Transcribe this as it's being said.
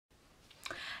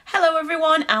Hello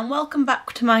everyone and welcome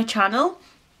back to my channel.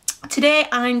 Today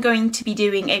I'm going to be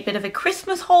doing a bit of a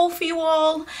Christmas haul for you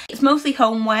all. It's mostly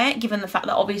homeware, given the fact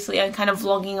that obviously I'm kind of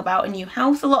vlogging about a new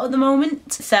house a lot at the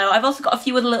moment. So I've also got a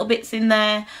few other little bits in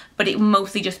there, but it will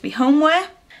mostly just be homeware.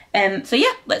 So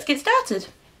yeah, let's get started.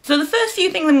 So the first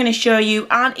few things I'm going to show you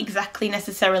aren't exactly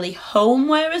necessarily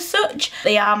homeware as such.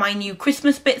 They are my new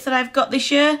Christmas bits that I've got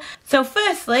this year. So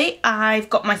firstly, I've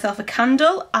got myself a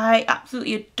candle. I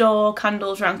absolutely adore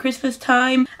candles around Christmas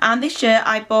time. And this year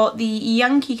I bought the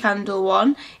Yankee candle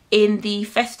one in the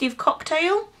festive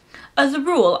cocktail. As a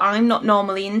rule, I'm not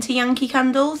normally into Yankee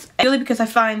candles, purely because I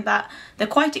find that they're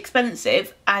quite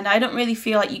expensive and I don't really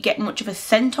feel like you get much of a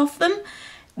scent off them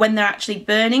when they're actually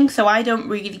burning, so I don't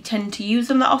really tend to use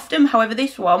them that often. However,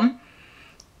 this one,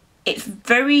 it's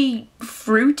very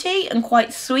fruity and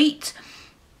quite sweet,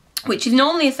 which is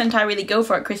normally a scent I really go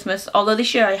for at Christmas, although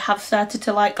this year I have started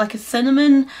to like a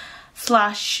cinnamon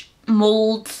slash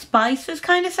mulled spices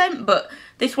kind of scent, but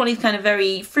this one is kind of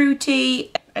very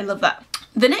fruity. I love that.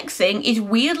 The next thing is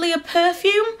weirdly a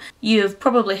perfume. You've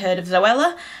probably heard of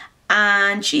Zoella,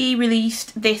 and she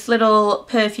released this little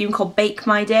perfume called Bake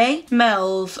My Day.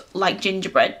 Smells like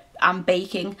gingerbread and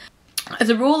baking. As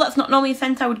a rule, that's not normally a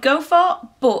scent I would go for,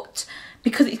 but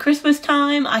because it's Christmas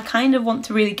time, I kind of want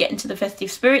to really get into the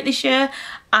festive spirit this year,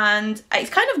 and it's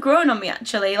kind of grown on me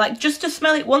actually. Like, just to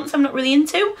smell it once I'm not really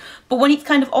into, but when it's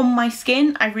kind of on my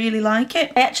skin, I really like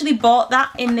it. I actually bought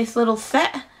that in this little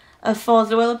set of 4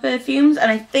 Zoella perfumes, and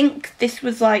I think this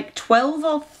was like £12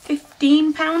 or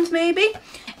 £15 maybe.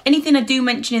 Anything I do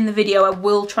mention in the video I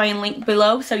will try and link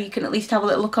below, so you can at least have a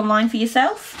little look online for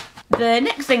yourself. The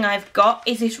next thing I've got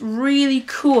is this really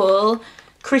cool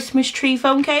Christmas tree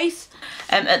phone case.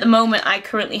 At the moment I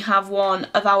currently have one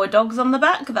of our dogs on the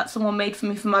back. That's someone made for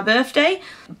me for my birthday,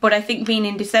 but I think being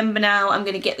in December now, I'm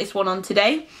going to get this one on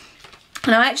today.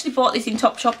 And I actually bought this in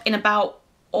Topshop in about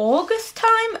August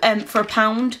time for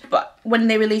 £1, but when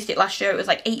they released it last year it was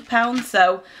like £8,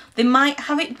 so they might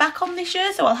have it back on this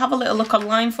year, so I'll have a little look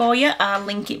online for you. I'll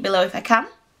link it below if I can.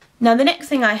 Now the next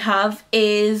thing I have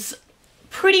is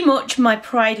pretty much my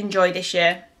pride and joy this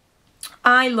year.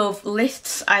 I love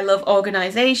lists, I love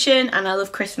organisation, and I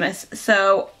love Christmas,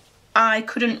 so I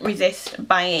couldn't resist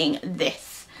buying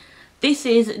this. This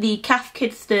is the Cath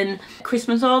Kidston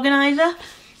Christmas Organiser.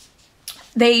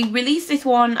 They released this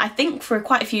one, I think, for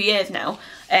quite a few years now,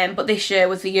 but this year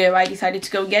was the year I decided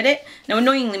to go and get it. Now,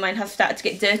 annoyingly, mine has started to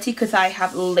get dirty because I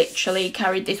have literally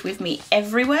carried this with me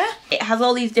everywhere. It has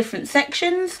all these different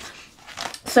sections.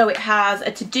 So it has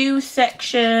a to-do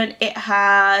section, it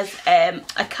has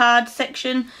a card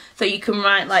section, so you can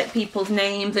write like people's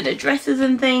names and addresses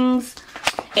and things.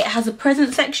 It has a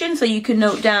present section, so you can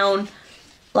note down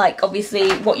like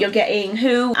obviously what you're getting,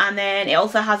 who, and then it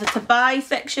also has a to buy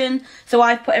section, so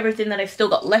I've put everything that I've still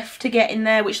got left to get in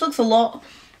there, which looks a lot.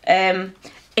 It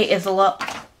is a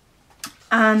lot.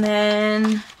 And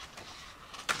then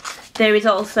there is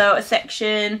also a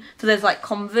section, so there's like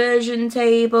conversion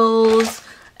tables,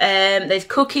 there's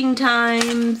cooking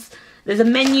times, there's a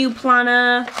menu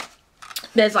planner,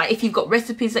 there's like if you've got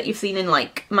recipes that you've seen in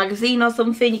like magazine or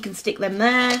something, you can stick them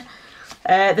there.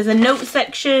 There's a note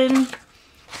section.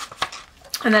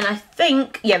 And then I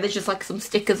think, yeah, there's just like some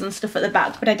stickers and stuff at the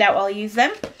back, but I doubt I'll use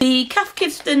them. The Cath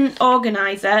Kidston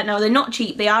Organiser, now they're not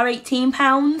cheap, they are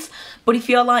 £18, but if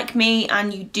you're like me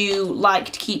and you do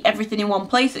like to keep everything in one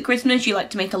place at Christmas, you like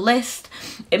to make a list,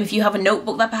 and if you have a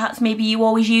notebook that perhaps maybe you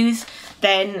always use,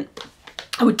 then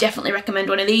I would definitely recommend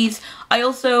one of these. I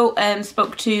also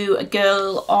spoke to a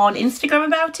girl on Instagram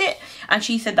about it, and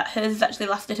she said that hers has actually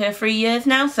lasted her 3 years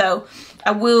now, so I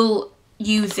will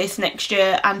use this next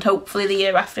year and hopefully the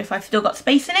year after if I've still got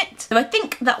space in it. So I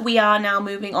think that we are now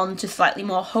moving on to slightly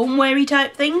more homeware-y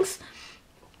type things.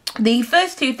 The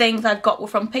first two things I've got were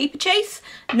from Paper Chase.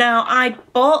 Now I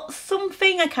bought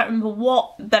something, I can't remember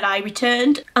what, that I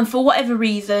returned, and for whatever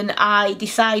reason I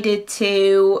decided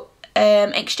to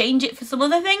exchange it for some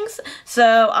other things.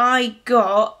 So I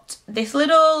got this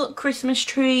little Christmas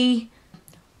tree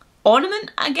ornament,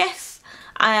 I guess.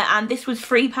 And this was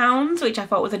 £3, which I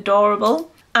thought was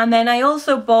adorable. And then I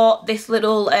also bought this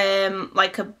little,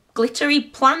 like a glittery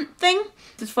plant thing.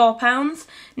 This is £4.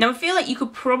 Now I feel like you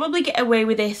could probably get away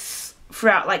with this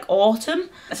throughout like autumn.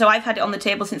 So I've had it on the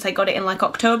table since I got it in like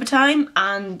October time,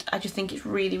 and I just think it's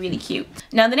really, really cute.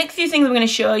 Now the next few things I'm going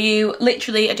to show you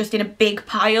literally are just in a big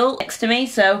pile next to me.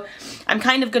 So I'm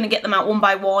kind of going to get them out one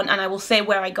by one, and I will say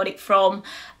where I got it from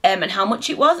and how much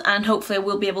it was, and hopefully I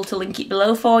will be able to link it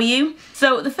below for you.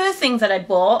 So the first things that I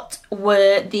bought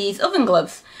were these oven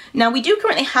gloves. Now we do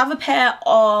currently have a pair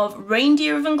of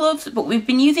reindeer oven gloves, but we've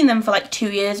been using them for like 2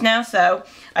 years now, so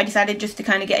I decided just to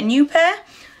kind of get a new pair.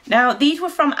 Now these were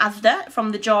from Asda,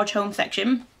 from the George Home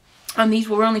section, and these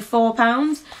were only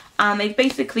 £4, and they've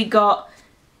basically got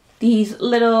these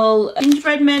little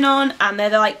gingerbread men on, and they're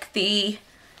like the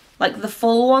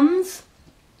full ones.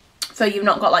 So you've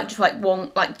not got like just like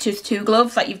one, like just 2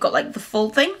 gloves, like you've got like the full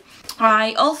thing.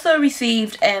 I also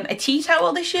received a tea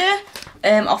towel this year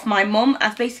off my mum,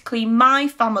 as basically my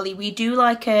family, we do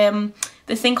like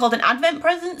this thing called an Advent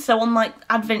present. So on like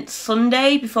Advent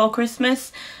Sunday before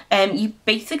Christmas, you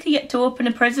basically get to open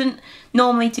a present,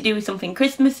 normally to do with something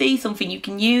Christmassy, something you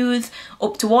can use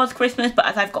up towards Christmas, but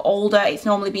as I've got older, it's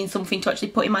normally been something to actually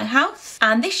put in my house.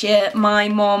 And this year my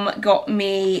mum got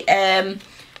me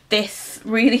this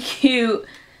really cute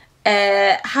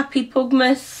Happy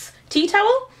Pugmas tea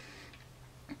towel,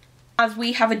 as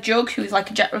we have a jug who's like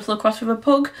a Jack Russell cross with a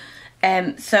pug,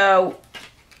 so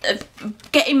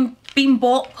being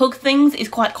bought pug things is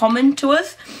quite common to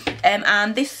us,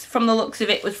 and this, from the looks of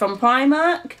it, was from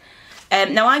Primark.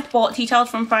 Now I've bought tea towels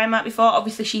from Primark before,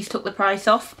 obviously she's took the price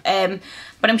off,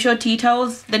 but I'm sure tea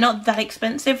towels, they're not that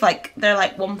expensive, like they're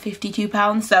like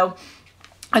 £1.52, so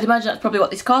I'd imagine that's probably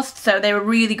what this cost. So they're a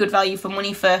really good value for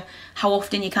money for how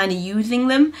often you're kind of using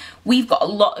them. We've got a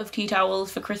lot of tea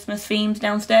towels for Christmas themes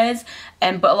downstairs,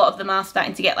 but a lot of them are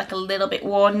starting to get like a little bit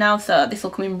worn now, so this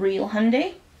will come in real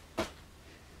handy.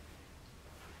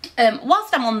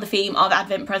 Whilst I'm on the theme of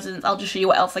Advent presents, I'll just show you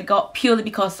what else I got, purely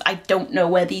because I don't know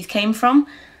where these came from.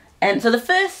 So the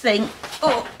first thing,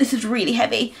 oh, this is really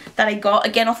heavy, that I got,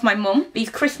 again off my mum, these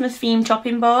Christmas themed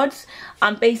chopping boards,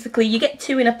 and basically you get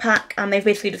 2 in a pack, and they've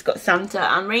basically just got Santa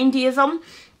and reindeers on.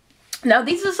 Now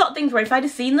these are the sort of things where if I'd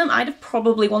have seen them, I'd have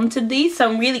probably wanted these, so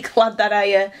I'm really glad that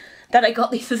I got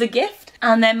these as a gift.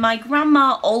 And then my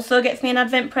grandma also gets me an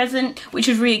Advent present, which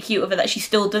is really cute of her that she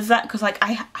still does that, because like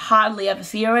I hardly ever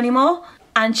see her anymore.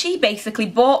 And she basically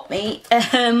bought me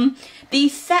the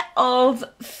set of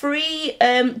 3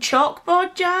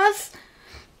 chalkboard jars.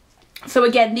 So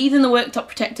again, these are the worktop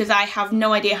protectors. I have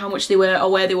no idea how much they were or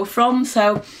where they were from,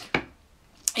 so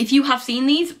if you have seen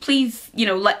these, please, you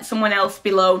know, let someone else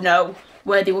below know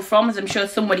where they were from, as I'm sure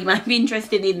somebody might be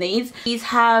interested in these. These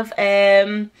have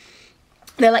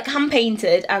they're like hand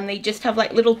painted, and they just have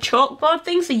like little chalkboard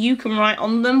things, so you can write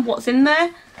on them what's in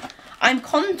there. I'm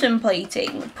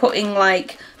contemplating putting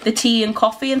like the tea and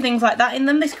coffee and things like that in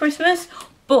them this Christmas,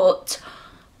 but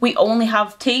we only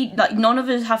have tea, like none of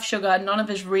us have sugar, none of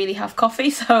us really have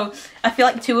coffee, so I feel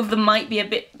like 2 of them might be a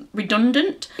bit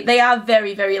redundant. They are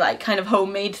very, very like kind of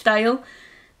homemade style,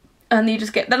 and you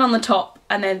just get that on the top,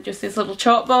 and then just this little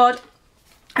chalkboard,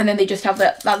 and then they just have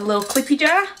that little clippy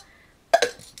jar.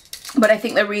 But I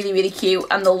think they're really, really cute,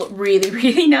 and they'll look really,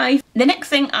 really nice. The next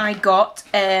thing I got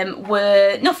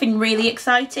were nothing really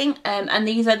exciting, and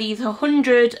these are these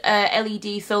 100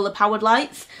 LED solar powered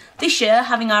lights. This year,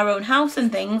 having our own house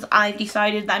and things, I've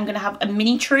decided that I'm going to have a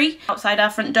mini tree outside our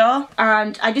front door,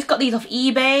 and I just got these off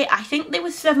eBay. I think they were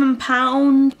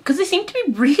 £7, because they seem to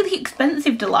be really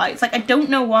expensive to lights. Like, I don't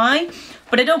know why,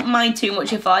 but I don't mind too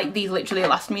much if like these literally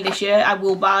last me this year. I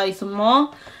will buy some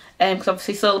more. Because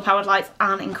obviously solar powered lights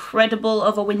aren't incredible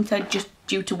over winter just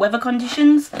due to weather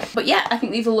conditions. But yeah, I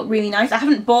think these will look really nice. I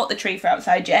haven't bought the tree for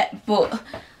outside yet, but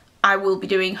I will be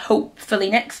doing hopefully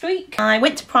next week. I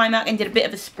went to Primark and did a bit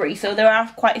of a spree, so there are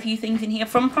quite a few things in here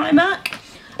from Primark.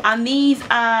 And these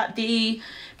are the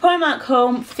Primark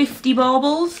Home 50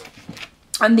 baubles.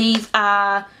 And these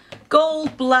are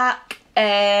gold, black,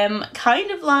 kind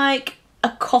of like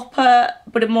a copper,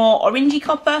 but a more orangey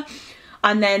copper.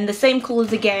 And then the same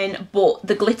colours again, but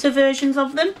the glitter versions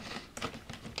of them.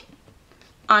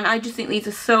 And I just think these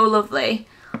are so lovely.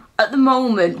 At the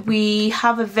moment, we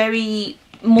have a very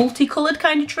multicoloured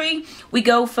kind of tree. We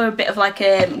go for a bit of like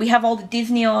we have all the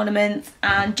Disney ornaments,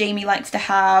 and Jamie likes to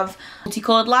have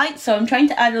multicoloured lights. So I'm trying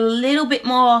to add a little bit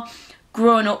more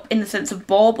grown up in the sense of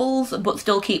baubles, but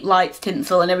still keep lights,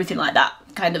 tinsel and everything like that.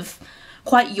 Kind of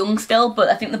quite young still, but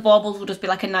I think the baubles will just be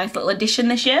like a nice little addition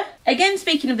this year. Again,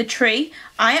 speaking of the tree,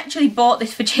 I actually bought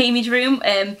this for Jamie's room.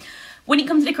 When it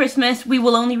comes to Christmas, we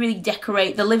will only really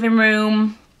decorate the living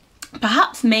room,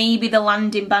 perhaps maybe the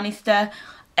landing banister,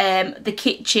 the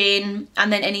kitchen,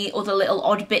 and then any other little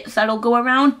odd bits that'll go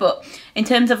around. But in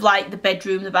terms of like the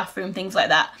bedroom, the bathroom, things like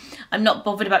that, I'm not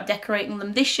bothered about decorating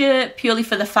them this year, purely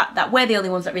for the fact that we're the only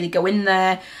ones that really go in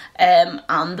there,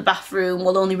 and the bathroom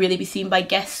will only really be seen by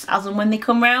guests as and when they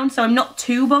come round, so I'm not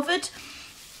too bothered.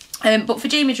 But for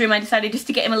Jamie's room, I decided just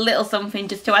to get him a little something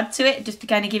just to add to it, just to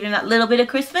kind of give him that little bit of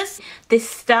Christmas. This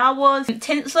Star Wars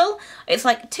tinsel. It's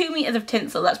like 2 meters of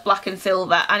tinsel that's black and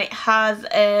silver, and it has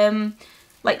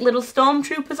like little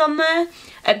stormtroopers on there.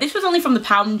 This was only from the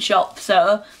pound shop,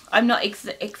 so I'm not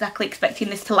exactly expecting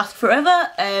this to last forever,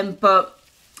 but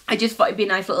I just thought it'd be a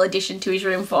nice little addition to his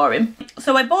room for him.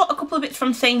 So I bought a couple of bits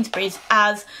from Sainsbury's,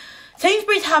 as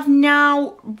Sainsbury's have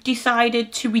now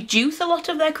decided to reduce a lot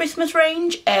of their Christmas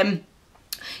range.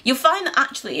 You'll find that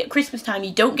actually at Christmas time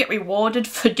you don't get rewarded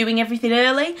for doing everything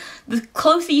early. The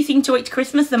closer you seem to wait to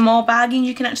Christmas, the more bargains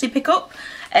you can actually pick up.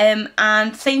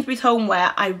 And Sainsbury's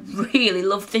homeware I really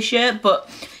loved this year, but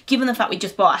given the fact we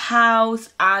just bought a house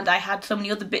and I had so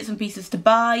many other bits and pieces to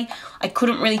buy, I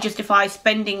couldn't really justify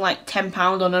spending like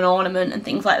 £10 on an ornament and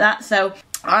things like that. So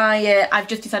I've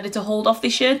just decided to hold off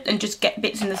this year and just get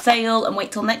bits in the sale and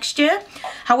wait till next year.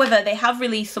 However, they have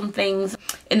released some things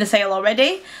in the sale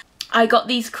already. I got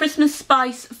these Christmas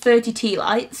Spice 30 tea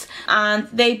lights, and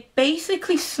they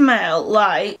basically smell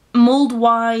like mulled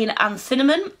wine and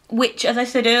cinnamon, which, as I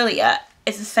said earlier,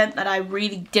 is a scent that I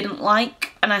really didn't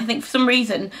like. And I think for some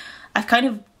reason I've kind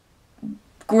of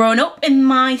grown up in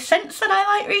my scents that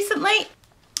I like recently.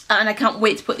 And I can't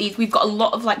wait to put these. We've got a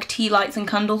lot of like tea lights and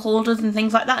candle holders and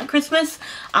things like that at Christmas,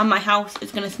 and my house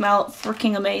is going to smell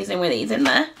freaking amazing with these in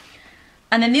there.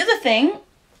 And then the other thing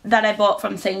that I bought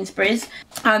from Sainsbury's,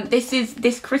 this is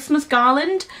this Christmas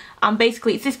garland, and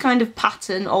basically it's this kind of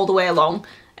pattern all the way along,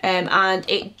 and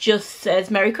it just says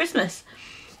Merry Christmas.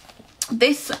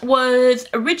 This was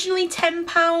originally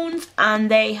 £10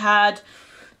 and they had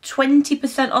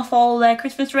 20% off all their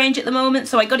Christmas range at the moment,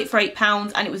 so I got it for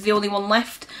 £8 and it was the only one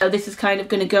left. So this is kind of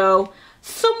going to go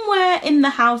somewhere in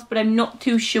the house, but I'm not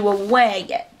too sure where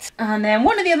yet. And then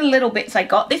one of the other little bits I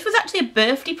got, this was actually a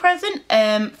birthday present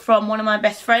from one of my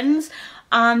best friends,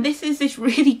 and this is this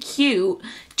really cute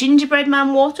gingerbread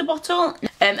man water bottle.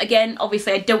 Again,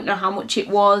 obviously I don't know how much it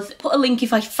was. Put a link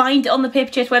if I find it on the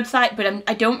Paper Chase website, but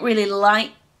I don't really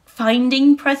like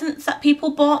finding presents that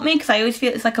people bought me, because I always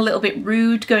feel it's like a little bit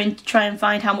rude going to try and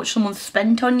find how much someone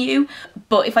spent on you.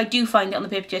 But if I do find it on the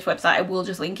Paper Chase website, I will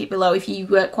just link it below if you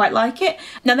quite like it.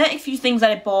 Now, the next few things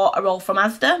that I bought are all from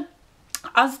Asda.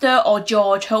 Asda or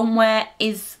George homeware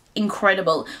is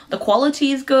incredible. The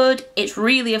quality is good, it's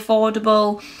really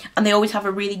affordable, and they always have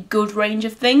a really good range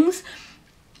of things.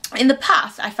 In the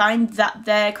past, I find that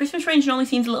their Christmas range normally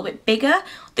seems a little bit bigger.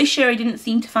 This year I didn't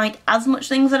seem to find as much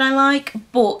things that I like,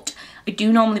 but I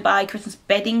do normally buy Christmas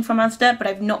bedding from Asda, but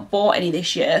I've not bought any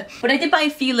this year. But I did buy a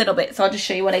few little bits, so I'll just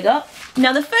show you what I got.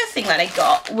 Now, the first thing that I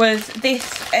got was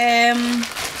this,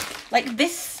 like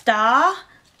this star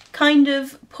kind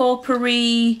of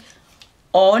potpourri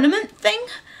ornament thing.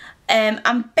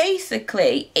 And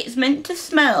basically, it's meant to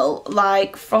smell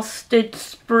like frosted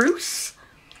spruce.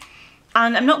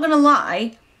 And I'm not gonna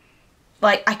lie,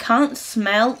 like, I can't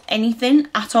smell anything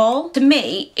at all. To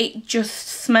me, it just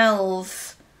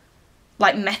smells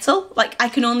like metal. Like, I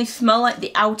can only smell like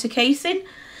the outer casing.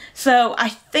 So I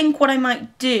think what I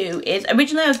might do is,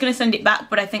 originally I was gonna send it back,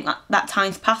 but I think that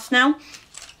time's passed now.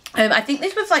 I think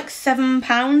this was like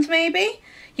 £7 maybe.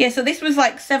 Yeah, so this was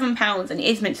like £7 and it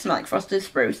is meant to smell like frosted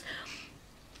spruce.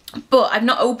 But I've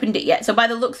not opened it yet, so by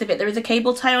the looks of it there is a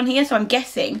cable tie on here, so I'm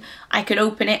guessing I could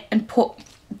open it and put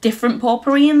different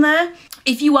potpourri in there.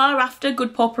 If you are after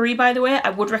good potpourri, by the way, I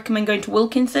would recommend going to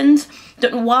Wilkinson's.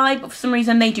 Don't know why, but for some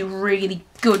reason they do really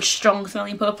good strong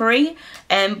smelling potpourri,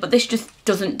 but this just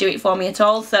doesn't do it for me at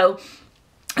all. So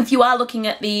if you are looking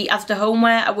at the Asda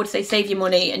homeware, I would say save your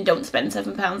money and don't spend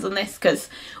 £7 on this, because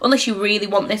unless you really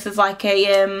want this as like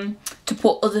a to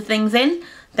put other things in,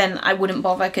 then I wouldn't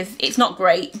bother, because it's not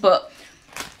great, but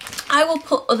I will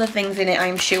put other things in it,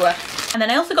 I'm sure. And then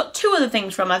I also got two other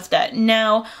things from Asda.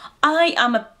 Now, I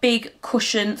am a big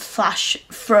cushion slash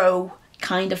throw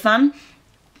kind of fan.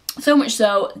 So much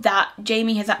so that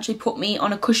Jamie has actually put me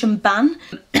on a cushion ban.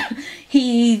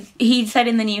 He said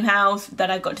in the new house that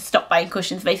I've got to stop buying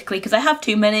cushions, basically, because I have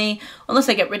too many. Unless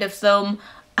I get rid of some,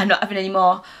 I'm not having any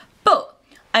more. But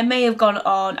I may have gone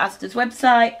on Asda's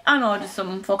website and ordered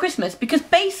some for Christmas, because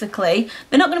basically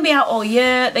they're not going to be out all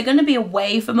year. They're going to be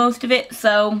away for most of it,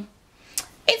 so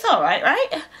it's alright,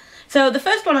 right? So the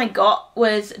first one I got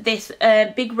was this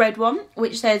big red one,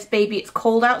 which says, "Baby, it's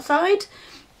cold outside."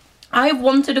 I've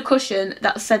wanted a cushion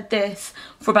that said this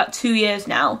for about 2 years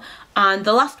now, and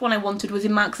the last one I wanted was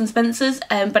in Marks and Spencer's,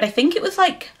 but I think it was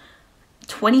like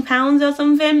 £20 or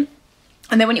something.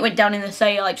 And then when it went down in the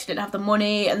sale, I just didn't have the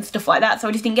money and stuff like that, so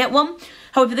I just didn't get one.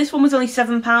 However, this one was only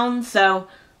 £7, so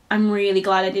I'm really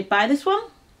glad I did buy this one.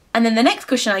 And then the next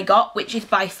cushion I got, which is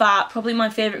by far probably my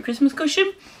favourite Christmas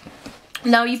cushion,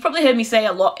 Now, you've probably heard me say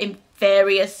a lot in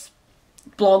various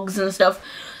blogs and stuff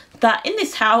that in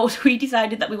this house we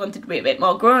decided that we wanted to be a bit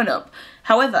more grown up.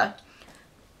 However,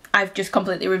 I've just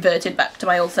completely reverted back to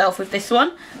my old self with this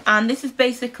one, and this is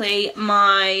basically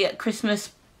my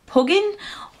Christmas pugging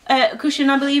cushion,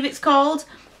 I believe it's called.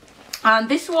 And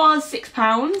this was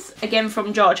 £6, again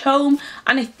from George Home,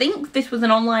 and I think this was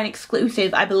an online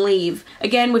exclusive, I believe.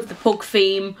 Again, with the pug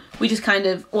theme, we just kind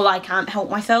of, well, I can't help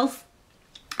myself.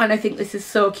 And I think this is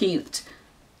so cute,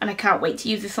 and I can't wait to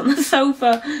use this on the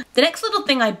sofa. The next little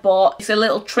thing I bought is a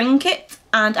little trinket,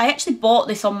 and I actually bought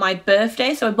this on my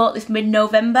birthday, so I bought this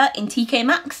mid-November in TK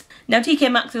Maxx. Now,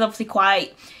 TK Maxx is obviously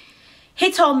quite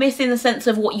hit or miss in the sense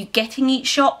of what you get in each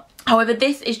shop. However,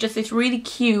 this is just this really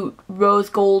cute rose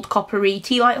gold coppery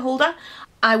tea light holder.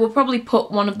 I will probably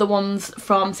put one of the ones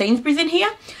from Sainsbury's in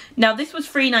here. Now, this was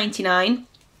 £3.99,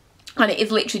 and it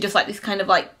is literally just like this kind of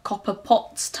like copper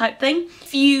pots type thing.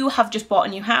 If you have just bought a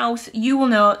new house, you will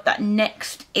know that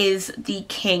Next is the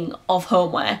king of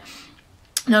homeware.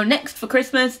 Now, Next for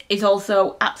Christmas is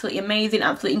also absolutely amazing,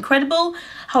 absolutely incredible.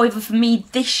 However, for me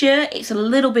this year, it's a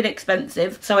little bit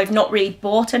expensive, so I've not really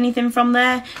bought anything from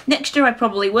there. Next year I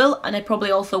probably will, and I probably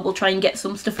also will try and get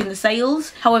some stuff in the sales.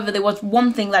 However, there was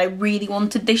one thing that I really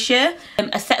wanted this year,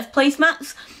 a set of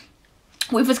placemats.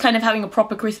 With us kind of having a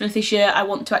proper Christmas this year, I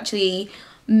want to actually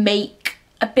make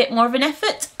a bit more of an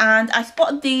effort, and I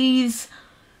spotted these,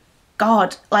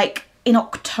 God, like in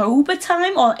October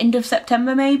time, or end of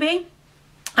September maybe.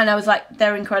 And I was like,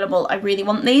 they're incredible, I really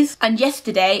want these. And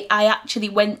yesterday I actually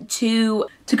went to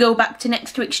go back to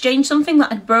Next to exchange something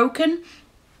that had broken,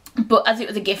 but as it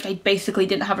was a gift I basically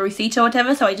didn't have a receipt or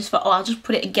whatever, so I just thought, oh, I'll just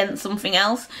put it against something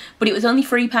else. But it was only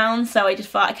 £3, so I just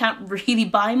thought I can't really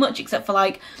buy much except for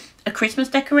like a Christmas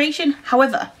decoration.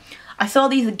 However, I saw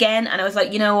these again and I was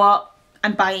like, you know what,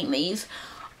 I'm buying these.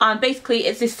 And basically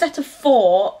it's this set of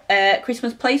 4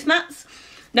 Christmas placemats.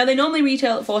 Now, they normally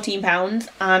retail at £14,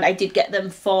 and I did get them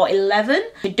for £11.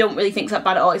 I don't really think it's that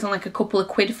bad at all. It's only like a couple of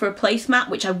quid for a placemat,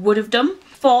 which I would have done.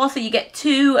 4, so you get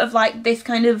 2 of like this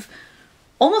kind of,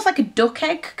 almost like a duck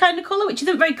egg kind of colour, which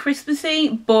isn't very Christmassy,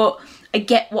 but I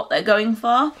get what they're going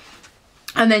for.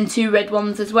 And then 2 red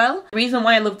ones as well. The reason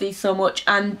why I love these so much,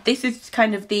 and this is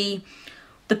kind of the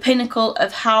pinnacle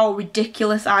of how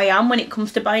ridiculous I am when it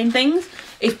comes to buying things,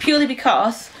 is purely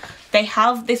because they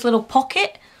have this little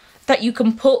pocket that you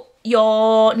can put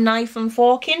your knife and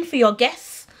fork in for your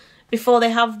guests before they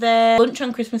have their lunch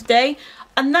on Christmas Day.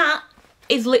 And that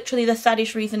is literally the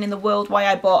saddest reason in the world why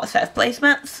I bought a set of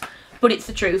placemats, but it's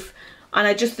the truth. And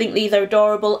I just think these are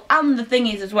adorable. And the thing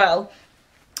is as well,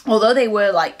 although they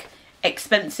were like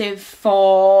expensive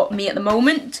for me at the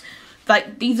moment,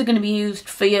 like these are going to be used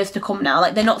for years to come now.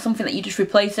 Like they're not something that you just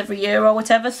replace every year or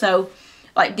whatever, so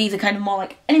like these are kind of more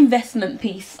like an investment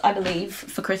piece, I believe,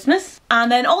 for Christmas.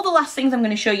 And then all the last things I'm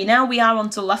going to show you now, we are on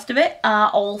to the last of it, are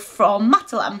all from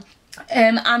Matalan.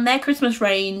 And their Christmas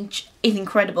range is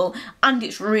incredible, and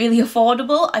it's really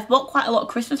affordable. I've bought quite a lot of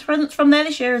Christmas presents from there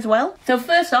this year as well. So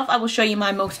first off, I will show you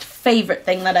my most favourite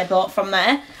thing that I bought from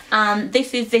there. And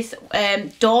this is this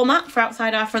doormat for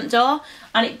outside our front door,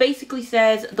 and it basically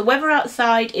says, the weather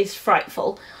outside is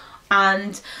frightful.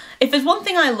 And if there's one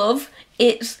thing I love,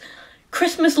 it's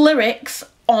Christmas lyrics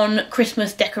on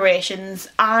Christmas decorations.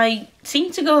 I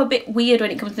seem to go a bit weird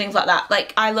when it comes to things like that.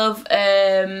 Like I love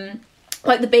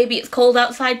like the baby it's cold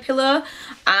outside pillow,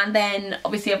 and then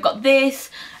obviously I've got this.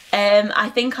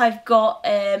 I think I've got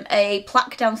a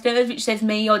plaque downstairs which says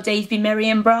may your days be merry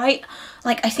and bright.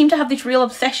 Like I seem to have this real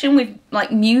obsession with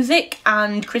like music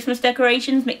and Christmas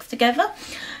decorations mixed together.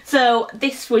 So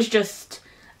this was just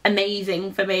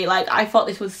amazing for me. Like I thought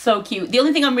this was so cute. The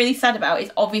only thing I'm really sad about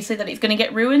is obviously that it's going to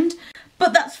get ruined,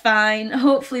 but that's fine.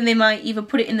 Hopefully they might either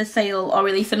put it in the sale or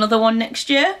release another one next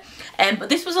year. But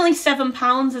this was only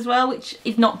 £7 as well, which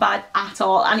is not bad at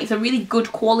all, and it's a really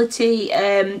good quality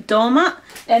doormat.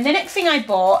 And the next thing I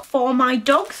bought for my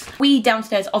dogs, we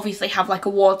downstairs obviously have like a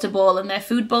water bowl and their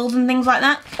food bowls and things like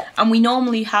that, and we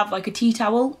normally have like a tea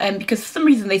towel, because for some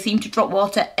reason they seem to drop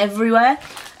water everywhere.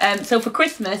 So for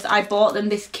Christmas I bought them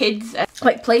this kids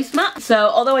like placemat. So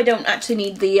although I don't actually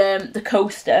need the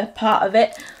coaster part of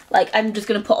it, like I'm just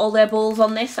going to put all their bowls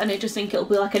on this, and I just think it'll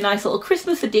be like a nice little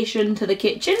Christmas addition to the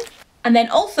kitchen. And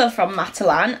then also from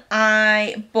Matalan,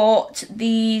 I bought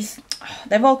these, oh,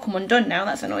 they've all come undone now,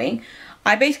 that's annoying.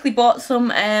 I basically bought some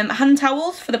hand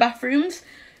towels for the bathrooms.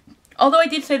 Although I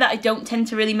did say that I don't tend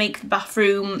to really make the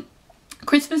bathroom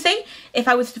Christmassy, if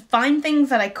I was to find things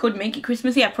that I could make it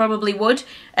Christmassy, I probably would.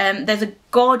 There's a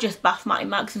gorgeous bath mat in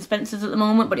Marks and Spencer's at the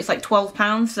moment, but it's like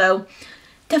 £12, so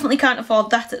definitely can't afford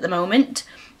that at the moment.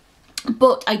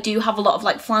 but I do have a lot of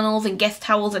like flannels and guest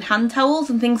towels and hand towels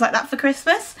and things like that for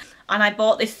Christmas. And I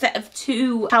bought this set of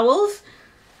 2 towels,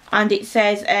 and it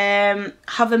says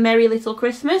have a merry little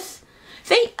Christmas.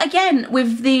 See, again,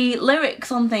 with the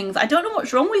lyrics on things, I don't know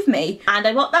what's wrong with me. And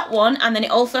I bought that one, and then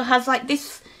it also has like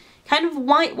this kind of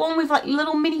white one with like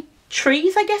little mini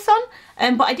trees, I guess,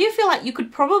 on. But I do feel like you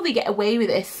could probably get away with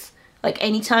this like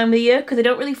any time of the year, because I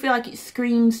don't really feel like it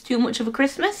screams too much of a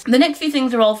Christmas. The next few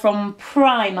things are all from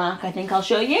Primark, I think I'll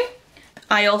show you.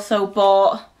 I also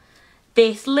bought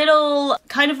this little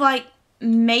kind of like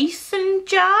mason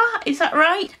jar, is that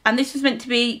right? And this was meant to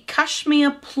be cashmere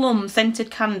plum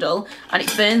scented candle, and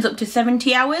it burns up to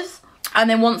 70 hours. And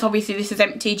then once obviously this is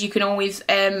emptied, you can always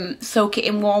soak it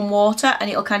in warm water and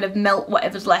it'll kind of melt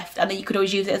whatever's left, and then you could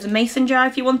always use it as a mason jar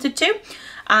if you wanted to.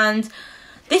 And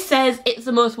this says it's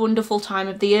the most wonderful time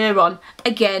of the year on.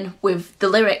 Again, with the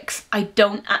lyrics, I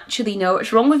don't actually know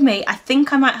what's wrong with me. I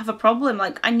think I might have a problem.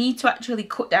 like I need to actually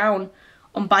cut down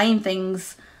on buying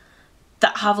things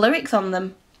that have lyrics on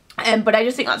them. But I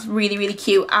just think that's really, really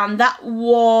cute. And that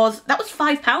was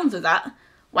 £5 of that.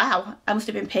 Wow, I must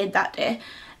have been paid that day.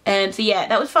 So yeah,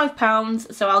 that was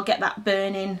 £5, so I'll get that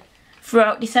burning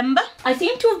throughout December. I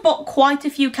seem to have bought quite a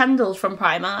few candles from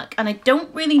Primark, and I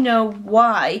don't really know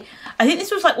why. I think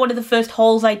this was like one of the first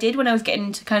hauls I did when I was getting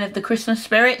into kind of the Christmas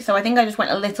spirit, so I think I just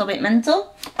went a little bit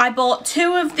mental. I bought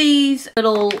 2 of these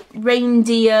little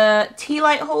reindeer tea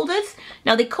light holders.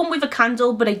 Now they come with a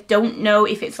candle, but I don't know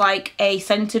if it's like a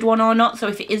scented one or not, so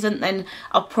if it isn't, then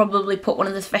I'll probably put one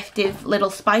of the festive little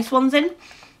spice ones in.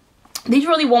 These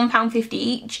are only £1.50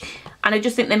 each, and I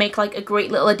just think they make like a great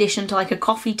little addition to like a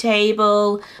coffee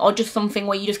table, or just something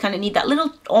where you just kind of need that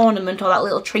little ornament or that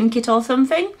little trinket or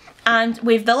something. And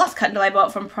with the last candle I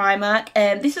bought from Primark,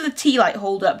 this is a tea light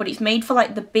holder, but it's made for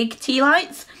like the big tea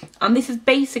lights, and this is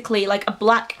basically like a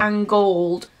black and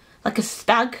gold, like a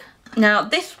stag. Now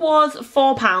this was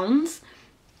 £4,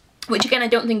 which again I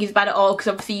don't think is bad at all, because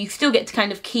obviously you still get to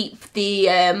kind of keep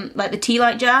the like the tea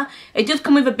light jar. It does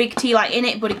come with a big tea light in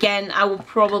it, but again I will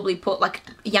probably put like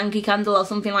a Yankee candle or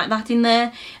something like that in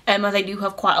there, as I do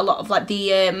have quite a lot of like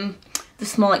the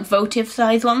small like votive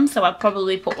size ones, so I'll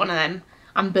probably put one of them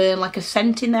and burn like a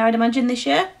scent in there, I'd imagine, this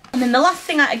year. And then the last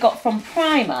thing that I got from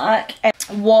Primark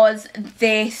was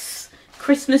this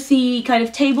Christmassy kind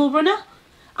of table runner.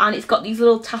 And it's got these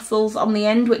little tassels on the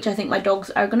end, which I think my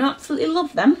dogs are going to absolutely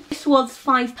love them. This was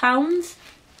 £5.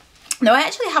 Now I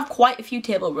actually have quite a few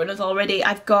table runners already.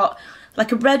 I've got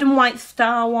like a red and white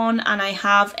star one, and I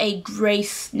have a grey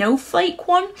snowflake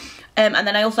one. And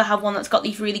then I also have one that's got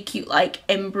these really cute like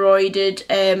embroidered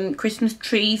Christmas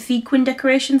tree sequin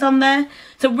decorations on there.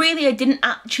 So really I didn't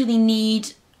actually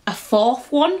need a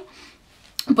 4th one.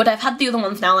 But I've had the other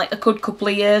ones now like a good couple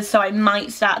of years, so I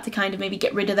might start to kind of maybe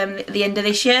get rid of them at the end of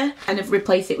this year and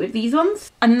replace it with these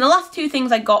ones. And then the last 2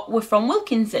 things I got were from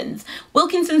Wilkinson's.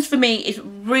 Wilkinson's for me is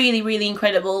really, really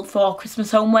incredible for Christmas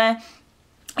homeware.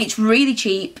 It's really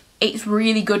cheap, it's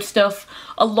really good stuff.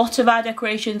 A lot of our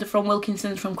decorations are from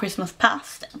Wilkinson's from Christmas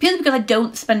past, purely because I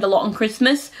don't spend a lot on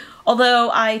Christmas. Although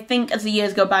I think as the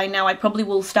years go by now, I probably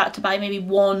will start to buy maybe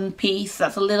one piece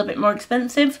that's a little bit more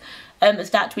expensive, and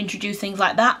start to introduce things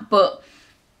like that. But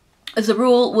as a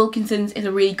rule, Wilkinson's is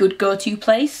a really good go-to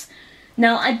place.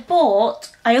 Now I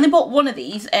only bought one of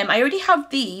these. I already have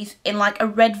these in like a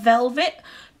red velvet,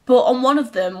 but on one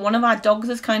of them, one of our dogs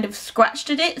has kind of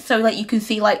scratched at it, so like you can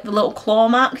see like the little claw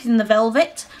marks in the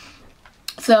velvet.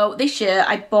 So this year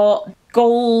I bought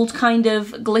gold kind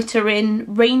of glittering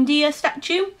reindeer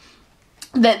statue.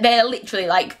 They're literally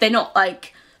like, they're not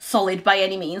like solid by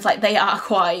any means, like they are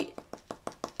quite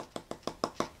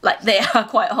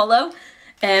hollow.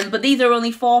 But these are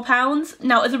only £4.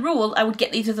 Now as a rule I would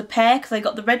get these as a pair, because I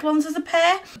got the red ones as a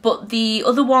pair, but the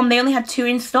other one, they only had 2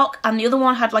 in stock, and the other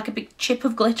one had like a big chip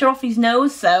of glitter off his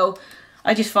nose, so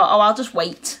I just thought, oh, I'll just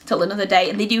wait till another day.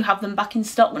 And they do have them back in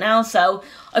stock now, so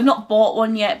I've not bought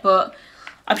one yet, but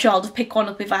I'm sure I'll just pick one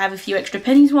up if I have a few extra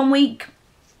pennies one week.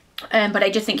 But I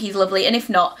just think he's lovely, and if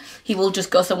not, he will just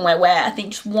go somewhere where I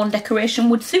think just one decoration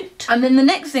would suit. And then the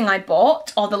next thing I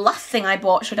bought, or the last thing I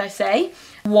bought should I say,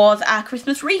 was our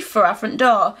Christmas wreath for our front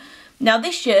door. Now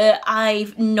this year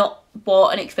I've not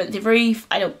bought an expensive wreath.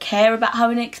 I don't care about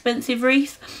having an expensive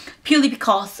wreath, purely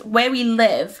because where we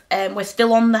live, we're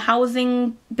still on the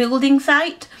housing building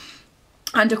site,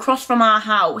 and across from our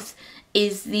house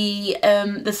is the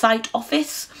site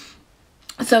office.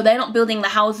 So they're not building the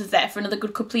houses there for another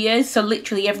good couple of years, so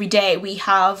literally every day we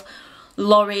have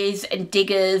lorries and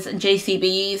diggers and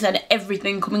JCBs and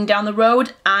everything coming down the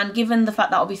road. And given the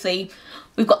fact that obviously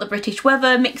we've got the British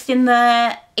weather mixed in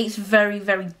there, it's very,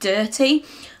 very dirty.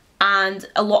 and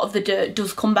a lot of the dirt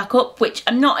does come back up, which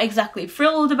I'm not exactly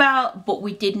thrilled about, but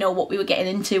we did know what we were getting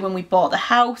into when we bought the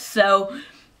house, so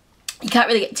you can't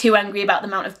really get too angry about the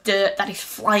amount of dirt that is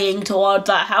flying towards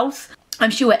our house.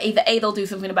 I'm sure either A, they'll do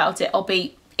something about it, or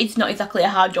B, it's not exactly a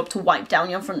hard job to wipe down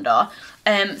your front door.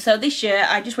 So this year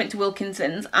I just went to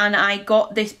Wilkinson's and I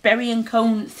got this berry and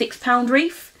cone £6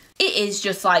 wreath. It is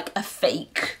just like a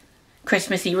fake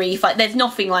Christmassy wreath, like there's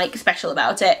nothing like special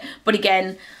about it, but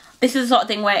again, this is the sort of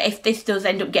thing where if this does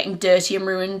end up getting dirty and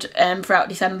ruined throughout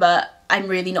December, I'm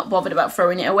really not bothered about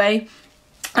throwing it away.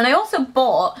 And I also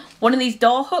bought one of these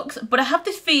door hooks, but I have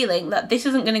this feeling that this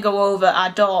isn't going to go over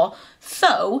our door,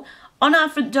 so on our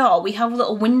front door we have a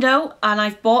little window and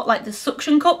I've bought like the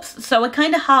suction cups, so I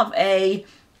kind of have a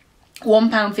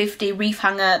 £1.50 wreath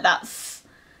hanger that's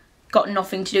got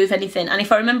nothing to do with anything, and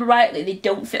if I remember rightly they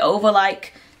don't fit over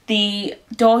like the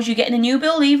doors you get in a new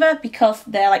build either, because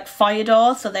they're like fire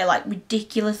doors, so they're like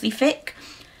ridiculously thick.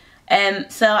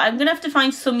 So I'm gonna have to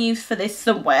find some use for this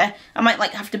somewhere. I might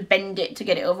like have to bend it to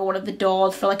get it over one of the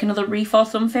doors for like another wreath or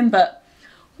something, but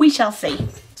we shall see.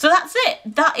 So that's it.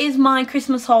 That is my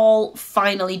Christmas haul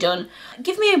finally done.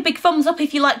 Give me a big thumbs up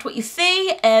if you liked what you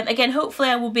see. Again, hopefully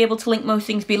I will be able to link most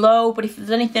things below, but if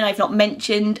there's anything I've not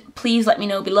mentioned, please let me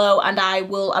know below and I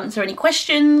will answer any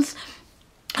questions.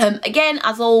 Again,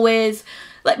 as always,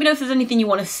 let me know if there's anything you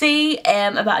want to see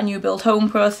about a new build home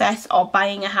process or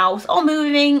buying a house or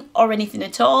moving or anything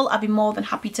at all. I'd be more than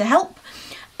happy to help.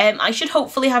 I should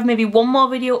hopefully have maybe one more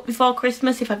video up before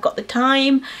Christmas if I've got the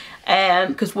time,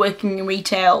 because working in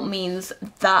retail means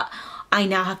that I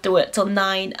now have to work till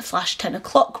 9/10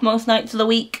 o'clock most nights of the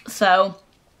week, so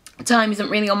time isn't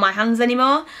really on my hands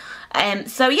anymore.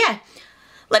 So yeah,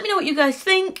 let me know what you guys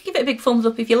think, give it a big thumbs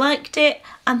up if you liked it,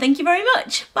 and thank you very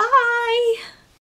much. Bye!